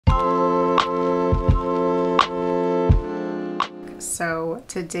So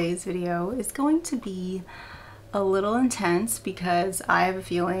today's video is going to be a little intense because I have a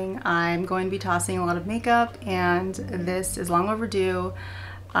feeling I'm going to be tossing a lot of makeup, and this is long overdue.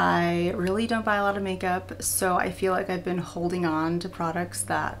 I really don't buy a lot of makeup, so I feel like I've been holding on to products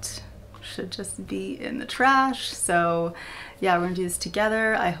that should just be in the trash. So yeah, we're gonna do this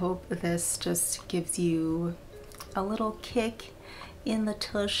together. I hope this just gives you a little kick in the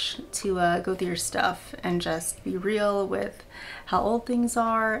tush to go through your stuff and just be real with how old things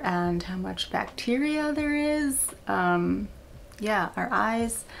are and how much bacteria there is. Yeah, our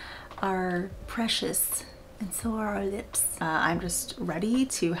eyes are precious and so are our lips. I'm just ready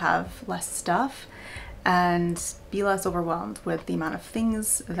to have less stuff and be less overwhelmed with the amount of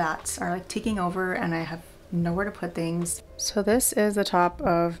things that are like taking over, and I have nowhere to put things. So this is the top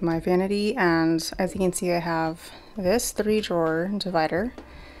of my vanity, and as you can see I have this 3-drawer divider,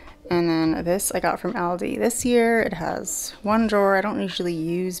 and then this I got from Aldi. This year it has 1 drawer I don't usually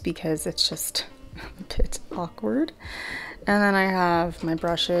use because it's just a bit awkward, and then I have my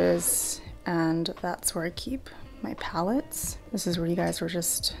brushes, and that's where I keep my palettes. This is where you guys were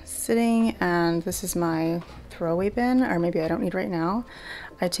just sitting, and this is my throwaway bin, or maybe I don't need right now.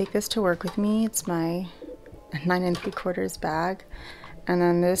 I take this to work with me. It's my 9 3/4 bag, and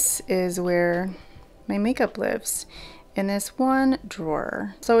then this is where my makeup lives, in this 1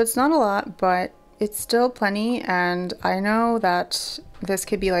 drawer. So it's not a lot, but it's still plenty, and I know that this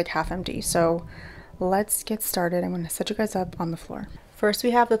could be like half empty. So let's get started. I'm going to set you guys up on the floor. First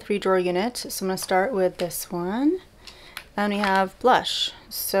we have the 3-drawer unit, so I'm going to start with this one, and we have blush.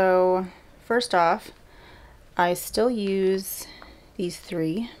 So first off, I still use these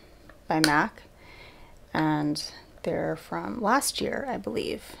 3 by MAC, and they're from last year, I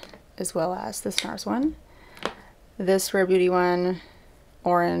believe, as well as this NARS one. This Rare Beauty one,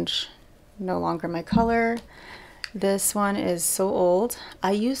 orange, no longer my color. This one is so old.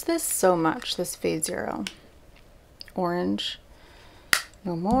 I use this so much, this Phase Zero. Orange,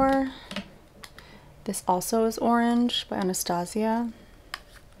 no more. This also is orange by Anastasia.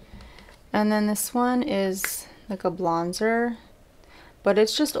 And then this one is like a bronzer, but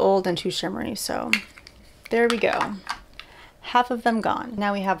it's just old and too shimmery, so there we go. Half of them gone.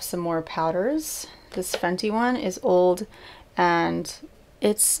 Now we have some more powders. This Fenty one is old and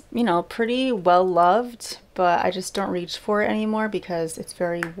it's, you know, pretty well loved, but I just don't reach for it anymore because it's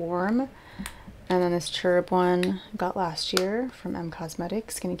very warm. And then this Cherub one I got last year from M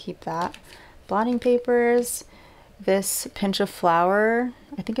Cosmetics, gonna keep that. Blotting papers, this Pinch of Flour,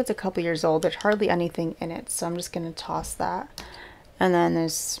 I think it's a couple years old. There's hardly anything in it, so I'm just gonna toss that. And then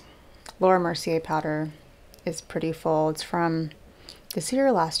this Laura Mercier powder is pretty full. It's from this year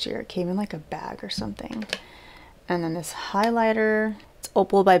or last year. It came in like a bag or something. And then this highlighter, it's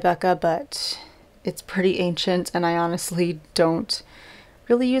Opal by Becca, but it's pretty ancient and I honestly don't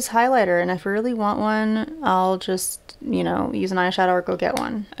really use highlighter, and if I really want one, I'll just, you know, use an eyeshadow or go get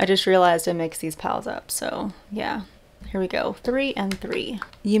one. I just realized it makes these piles up, so yeah. Here we go, 3 and 3.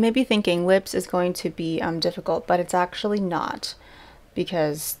 You may be thinking lips is going to be difficult, but it's actually not,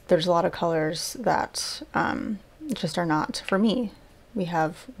 because there's a lot of colors that just are not for me. We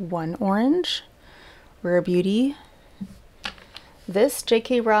have 1 orange, Rare Beauty. This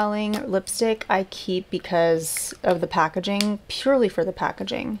J.K. Rowling lipstick I keep because of the packaging, purely for the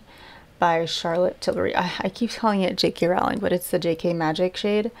packaging, by Charlotte Tilbury. I keep calling it J.K. Rowling, but it's the J.K. Magic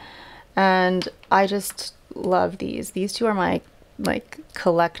shade, and I just love these. These 2 are my like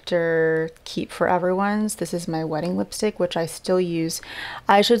collector keep forever ones. This is my wedding lipstick, which I still use.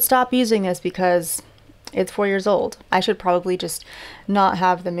 I should stop using this because it's 4 years old. I should probably just not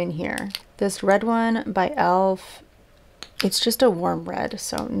have them in here. This red one by e.l.f., it's just a warm red,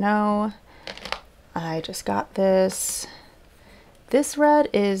 so no. I just got this. This red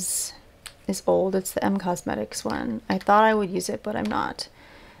is old. It's the M Cosmetics one. I thought I would use it, but I'm not.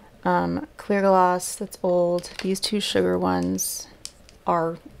 Clear gloss, that's old. These 2 sugar ones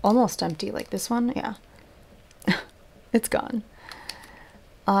are almost empty, like this one, yeah. It's gone.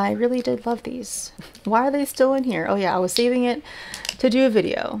 I really did love these. Why are they still in here? Oh yeah, I was saving it to do a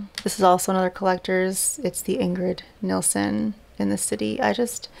video. This is also another collector's. It's the Ingrid Nilsson in the City. I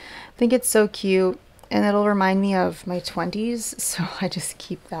just think it's so cute, and it'll remind me of my 20s, so I just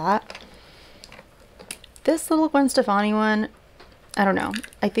keep that. This little Gwen Stefani one, I don't know.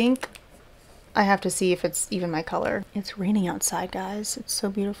 I think I have to see if it's even my color. It's raining outside, guys. It's so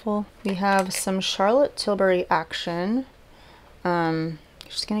beautiful. We have some Charlotte Tilbury Action.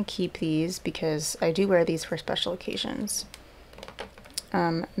 Just gonna keep these because I do wear these for special occasions.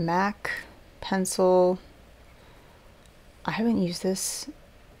 MAC pencil. I haven't used this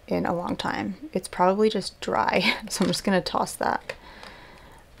in a long time. It's probably just dry, so I'm just gonna toss that.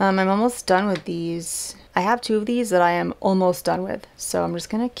 I'm almost done with these. I have 2 of these that I am almost done with, so I'm just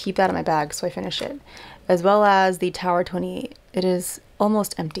gonna keep that in my bag so I finish it. As well as the Tower 28. It is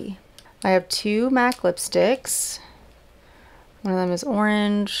almost empty. I have 2 MAC lipsticks. One of them is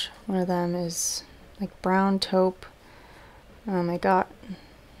orange, one of them is like brown taupe. I got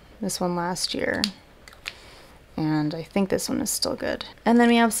this one last year, and I think this one is still good. And then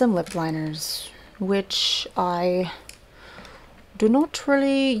we have some lip liners, which I do not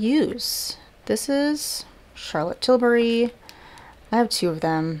really use. This is Charlotte Tilbury. I have 2 of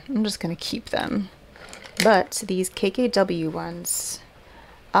them. I'm just gonna keep them. But these KKW ones,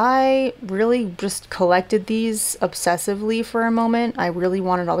 I really just collected these obsessively for a moment. I really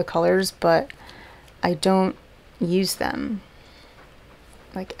wanted all the colors, but I don't use them,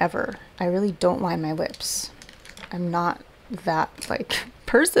 like, ever. I really don't line my lips. I'm not that, like,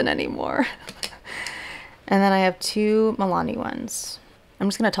 person anymore. And then I have 2 Milani ones. I'm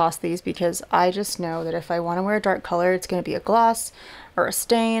just gonna toss these because I just know that if I want to wear a dark color, it's gonna be a gloss or a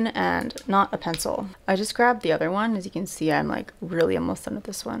stain and not a pencil. I just grabbed the other one. As you can see, I'm like really almost done with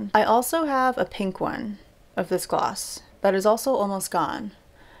this one. I also have a pink one of this gloss that is also almost gone.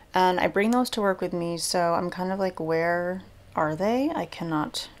 And I bring those to work with me, so I'm kind of like, where are they? I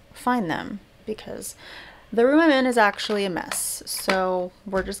cannot find them because the room I'm in is actually a mess. So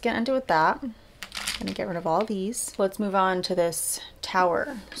we're just getting into it with that. I'm gonna get rid of all these. Let's move on to this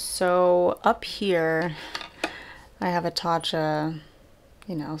tower. So up here, I have a Tatcha,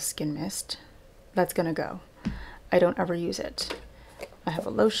 you know, skin mist. That's gonna go. I don't ever use it. I have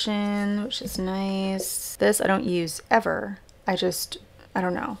a lotion, which is nice. This I don't use ever. I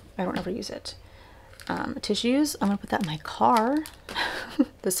don't know. I don't ever use it. Tissues, I'm gonna put that in my car.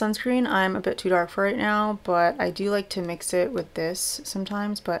 The sunscreen, I'm a bit too dark for right now, but I do like to mix it with this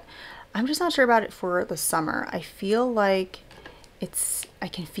sometimes, but I'm just not sure about it for the summer. I feel like I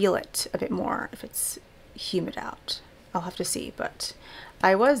can feel it a bit more if it's humid out. I'll have to see, but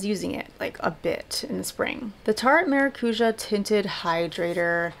I was using it like a bit in the spring. The Tarte Maracuja Tinted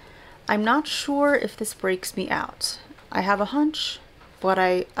Hydrator. I'm not sure if this breaks me out. I have a hunch, but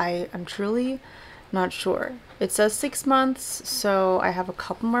I'm truly not sure. It says 6 months, so I have a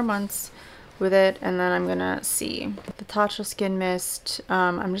couple more months with it, and then I'm gonna see. The Tatcha Skin Mist,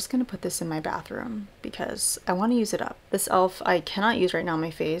 I'm just gonna put this in my bathroom because I want to use it up. This e.l.f. I cannot use right now on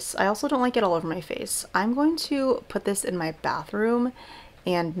my face. I also don't like it all over my face. I'm going to put this in my bathroom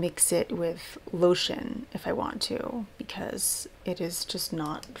and mix it with lotion if I want to, because it is just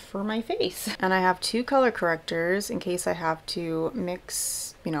not for my face. And I have 2 color correctors in case I have to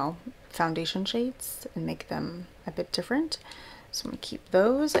mix, you know, foundation shades and make them a bit different. So I'm gonna keep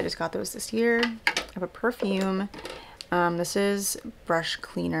those. I just got those this year. I have a perfume. This is brush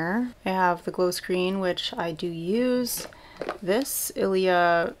cleaner. I have the glow screen, which I do use. This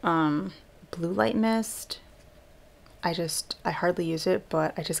Ilia blue light mist. I hardly use it,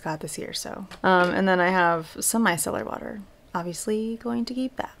 but I just got this year, so. And then I have some micellar water. Obviously going to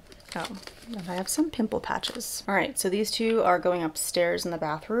keep that. Oh, and I have some pimple patches. All right, so these 2 are going upstairs in the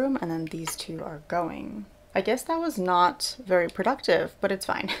bathroom, and then these 2 are going. I guess that was not very productive, but it's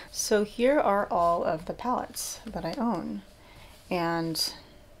fine. So here are all of the palettes that I own. And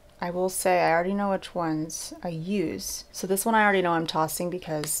I will say I already know which ones I use. So this one I already know I'm tossing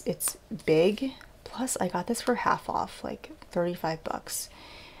because it's big. Plus I got this for half off, like 35 bucks.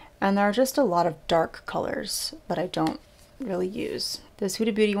 And there are just a lot of dark colors that I don't really use. This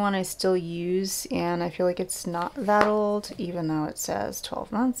Huda Beauty one I still use, and I feel like it's not that old, even though it says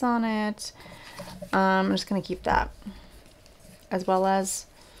 12 months on it. I'm just gonna keep that, as well as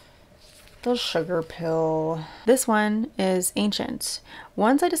the Sugar Pill. This one is Ancient.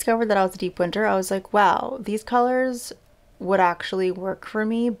 Once I discovered that I was a deep winter, I was like, wow, these colors would actually work for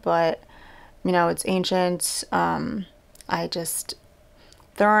me, but you know, it's Ancient.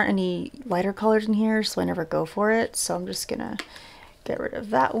 There aren't any lighter colors in here, so I never go for it. So I'm just gonna get rid of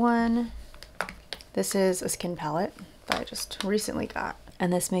that one. This is a skin palette that I just recently got.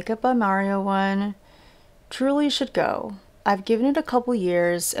 And this Makeup by Mario one truly should go. I've given it a couple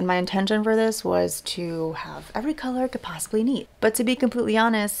years, and my intention for this was to have every color I could possibly need. But to be completely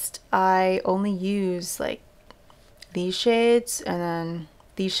honest, I only use like these shades and then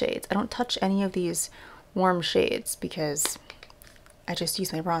these shades. I don't touch any of these warm shades because I just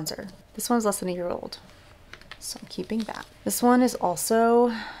use my bronzer. This one's less than a year old, so I'm keeping that. This one is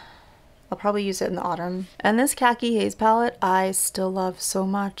also, I'll probably use it in the autumn. And this Khaki Haze palette I still love so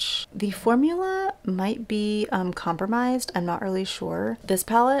much. The formula might be compromised, I'm not really sure. This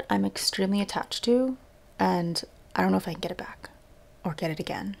palette I'm extremely attached to, and I don't know if I can get it back or get it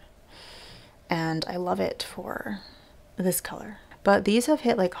again. And I love it for this color. but these have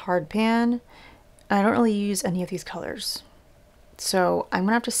hit like hard pan. I don't really use any of these colors. So I'm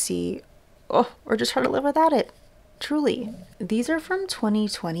gonna have to see, or just try to live without it, truly. These are from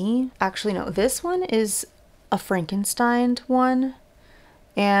 2020. Actually, no, this one is a Frankenstein one.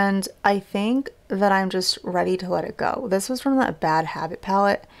 And I think that I'm just ready to let it go. This was from that Bad Habit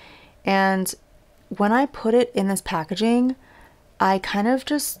palette. And when I put it in this packaging, I kind of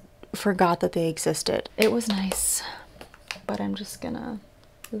just forgot that they existed. It was nice, but I'm just gonna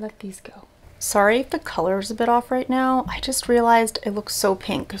let these go. Sorry if the color is a bit off right now. I just realized it looks so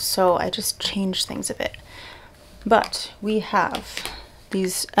pink, so I just changed things a bit. But we have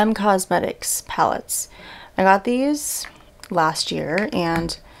these M Cosmetics palettes. I got these last year,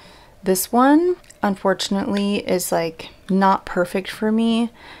 and this one unfortunately is like not perfect for me.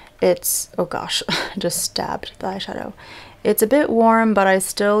 It's, oh gosh, just stabbed the eyeshadow. It's a bit warm, but I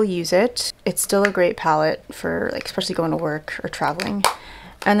still use it. It's still a great palette for like, especially going to work or traveling.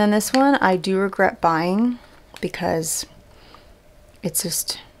 And then this one I do regret buying because it's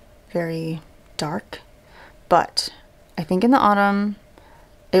just very dark. But I think in the autumn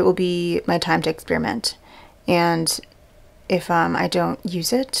it will be my time to experiment. And if I don't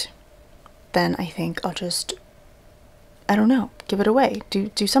use it, then I think I'll just, I don't know, give it away,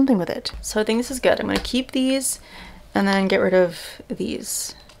 do something with it. So I think this is good. I'm gonna keep these and then get rid of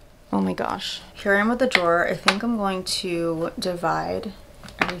these. Oh my gosh. Here I am with the drawer. I think I'm going to divide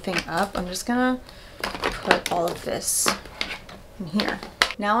everything up. I'm just gonna put all of this in here.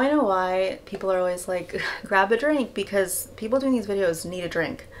 Now I know why people are always like, grab a drink, because people doing these videos need a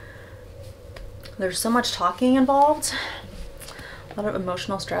drink. There's so much talking involved, a lot of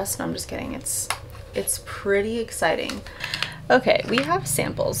emotional stress. No, I'm just kidding. It's pretty exciting. Okay, we have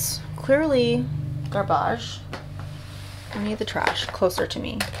samples. Clearly garbage. I need the trash closer to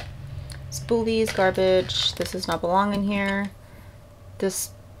me. Spoolies, garbage. This does not belong in here.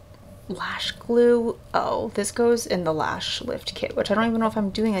 This lash glue. Oh, this goes in the lash lift kit, which I don't even know if I'm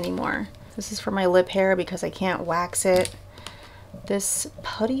doing anymore. This is for my lip hair because I can't wax it. This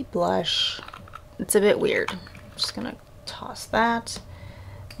putty blush. It's a bit weird. I'm just gonna toss that.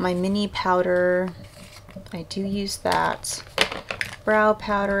 My mini powder, I do use that. Brow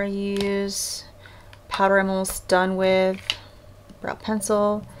powder I use. Powder I'm almost done with. Brow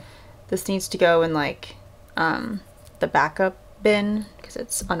pencil. This needs to go in like the backup bin because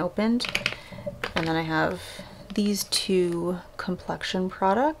it's unopened. And then I have these two complexion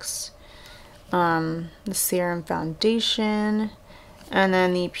products. The serum foundation. And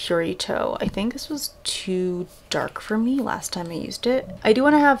then the Purito. I think this was too dark for me last time I used it. I do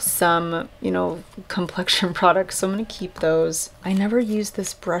want to have some, you know, complexion products, so I'm going to keep those. I never use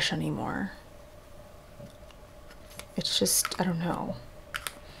this brush anymore. It's just, I don't know.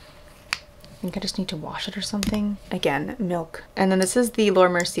 I think I just need to wash it or something. Again, milk. And then this is the Laura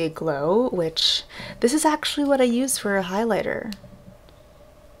Mercier Glow, which this is actually what I use for a highlighter.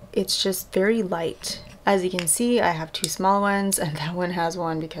 It's just very light. As you can see, I have two small ones, and that one has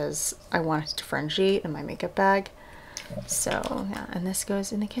one because I want it to differentiate in my makeup bag. So yeah, and this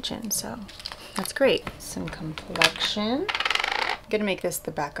goes in the kitchen, so that's great. Some complexion. I'm gonna make this the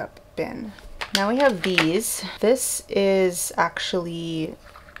backup bin. Now we have these. This is actually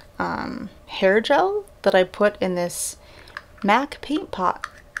hair gel that I put in this MAC paint pot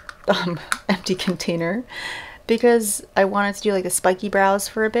empty container, because I wanted to do like the spiky brows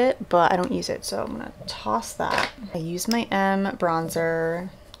for a bit, but I don't use it, so I'm gonna toss that. I use my M bronzer.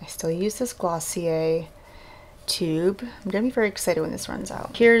 I still use this Glossier tube. I'm gonna be very excited when this runs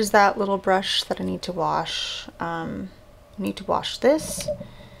out. Here's that little brush that I need to wash. I need to wash this.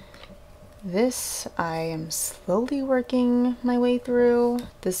 This I am slowly working my way through.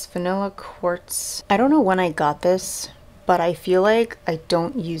 This vanilla quartz. I don't know when I got this, but I feel like I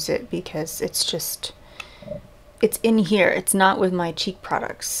don't use it because it's just, it's in here. It's not with my cheek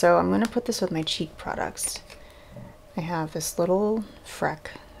products. So I'm going to put this with my cheek products. I have this little Freck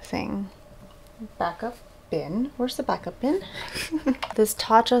thing. Backup bin. Where's the backup bin? This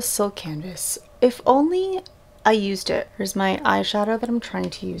Tatcha silk canvas. If only I used it. Here's my eyeshadow that I'm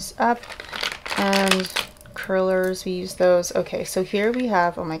trying to use up. And curlers, we use those. Okay, so here we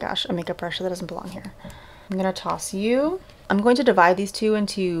have, oh my gosh, a makeup brush that doesn't belong here. I'm going to toss you. I'm going to divide these two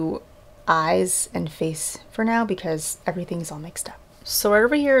into eyes and face for now because everything's all mixed up. So right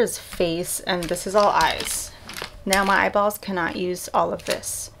over here is face and this is all eyes. Now my eyeballs cannot use all of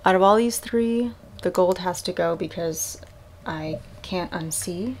this. Out of all these three, the gold has to go because I can't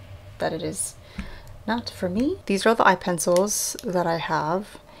unsee that it is not for me. These are all the eye pencils that I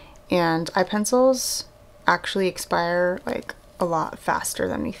have, and eye pencils actually expire like a lot faster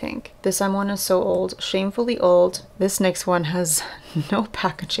than we think. This one is so old, shamefully old. This next one has no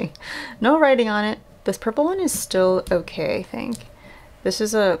packaging, no writing on it. This purple one is still okay, I think. This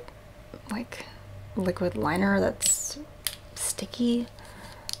is a like liquid liner that's sticky.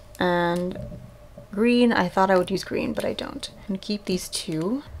 And green, I thought I would use green, but I don't. And keep these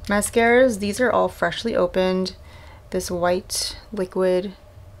two. Mascaras, these are all freshly opened. This white liquid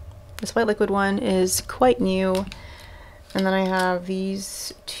one is quite new. And then I have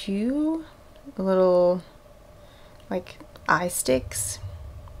these two little like eye sticks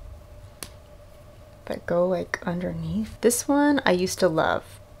that go like underneath. This one I used to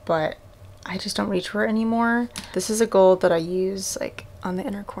love, but I just don't reach for it anymore. This is a gold that I use like on the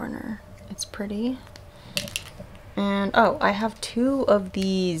inner corner. It's pretty. And oh, I have two of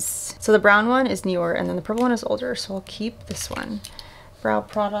these. So the brown one is newer and then the purple one is older, so I'll keep this one. Brow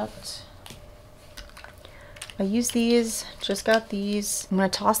product. I use these, just got these. I'm gonna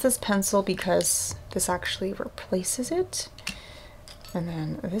toss this pencil because this actually replaces it. And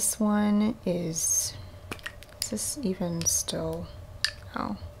then this one is this even still?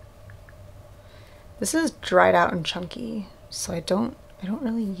 Oh. This is dried out and chunky, so I don't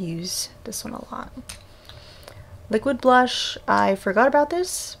really use this one a lot. Liquid blush, I forgot about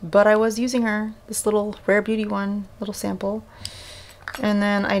this, but I was using her. This little Rare Beauty one, little sample. And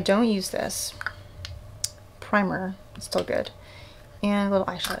then I don't use this. Primer, still good. And a little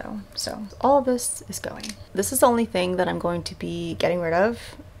eyeshadow. So all of this is going. This is the only thing that I'm going to be getting rid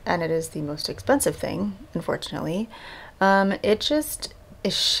of, and it is the most expensive thing, unfortunately. It just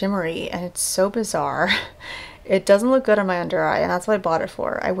is shimmery and it's so bizarre. It doesn't look good on my under eye, and that's what I bought it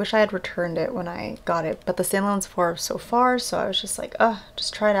for. I wish I had returned it when I got it, but the Saint Laurent's for so far, so I was just like,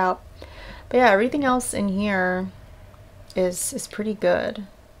 just try it out. But yeah, everything else in here is pretty good.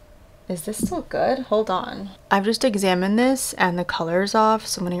 Is this still good? Hold on. I've just examined this and the color's off,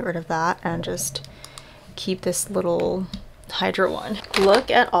 so I'm gonna get rid of that and just keep this little Hydra one.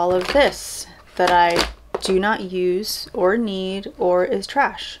 Look at all of this that I do not use or need or is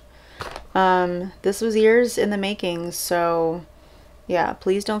trash. This was years in the making, so yeah,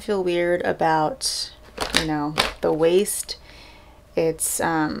 please don't feel weird about, you know, the waste. It's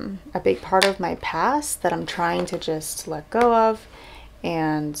a big part of my past that I'm trying to just let go of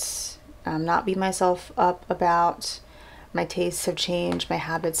and not beat myself up about. My tastes have changed, my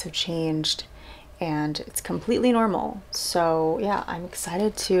habits have changed, and it's completely normal. So yeah, I'm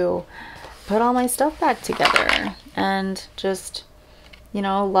excited to put all my stuff back together and just, you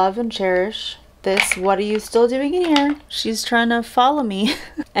know, love and cherish this. What are you still doing in here? She's trying to follow me.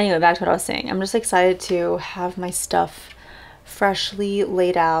 Anyway, back to what I was saying. I'm just excited to have my stuff freshly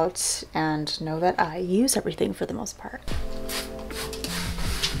laid out and know that I use everything for the most part.